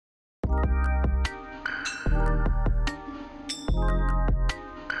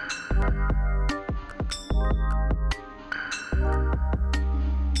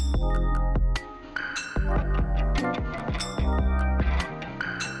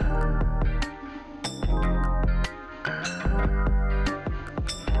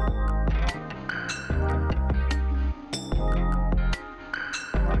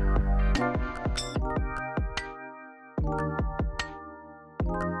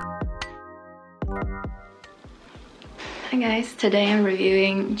Hi guys, today I'm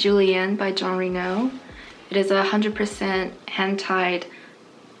reviewing Julianne by Jon Renau. It is a 100% hand-tied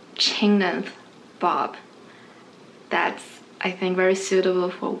chain length bob that's, I think, very suitable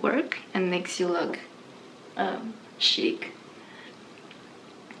for work and makes you look chic.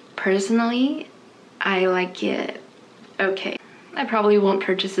 Personally, I like it okay. I probably won't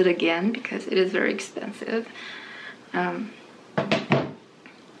purchase it again because it is very expensive.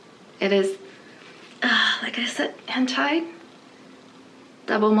 It is, like I said, hand-tied,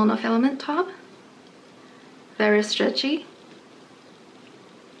 double monofilament top, very stretchy,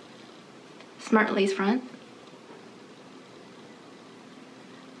 smart lace front,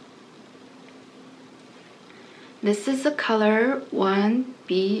 this is the color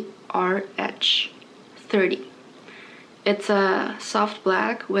 1BRH30. It's a soft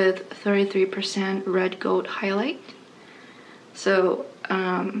black with 33% red gold highlight. So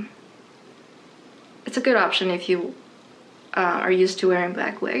it's a good option if you are used to wearing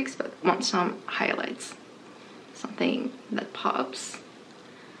black wigs but want some highlights, something that pops.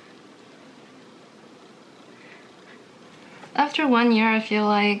 After 1 year, I feel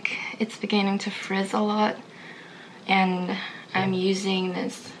like it's beginning to frizz a lot, and I'm using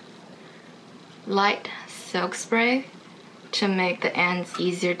this light silk spray to make the ends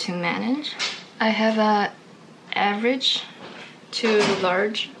easier to manage. I have a average to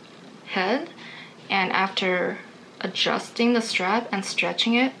large head, and after adjusting the strap and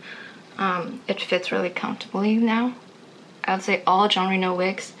stretching it, it fits really comfortably now. I would say all Jon Renau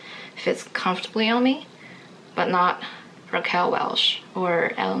wigs fits comfortably on me, but not Raquel Welch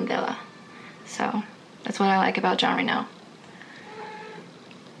or Ellen Villa. So that's what I like about Jon Renau.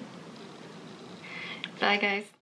 Bye guys.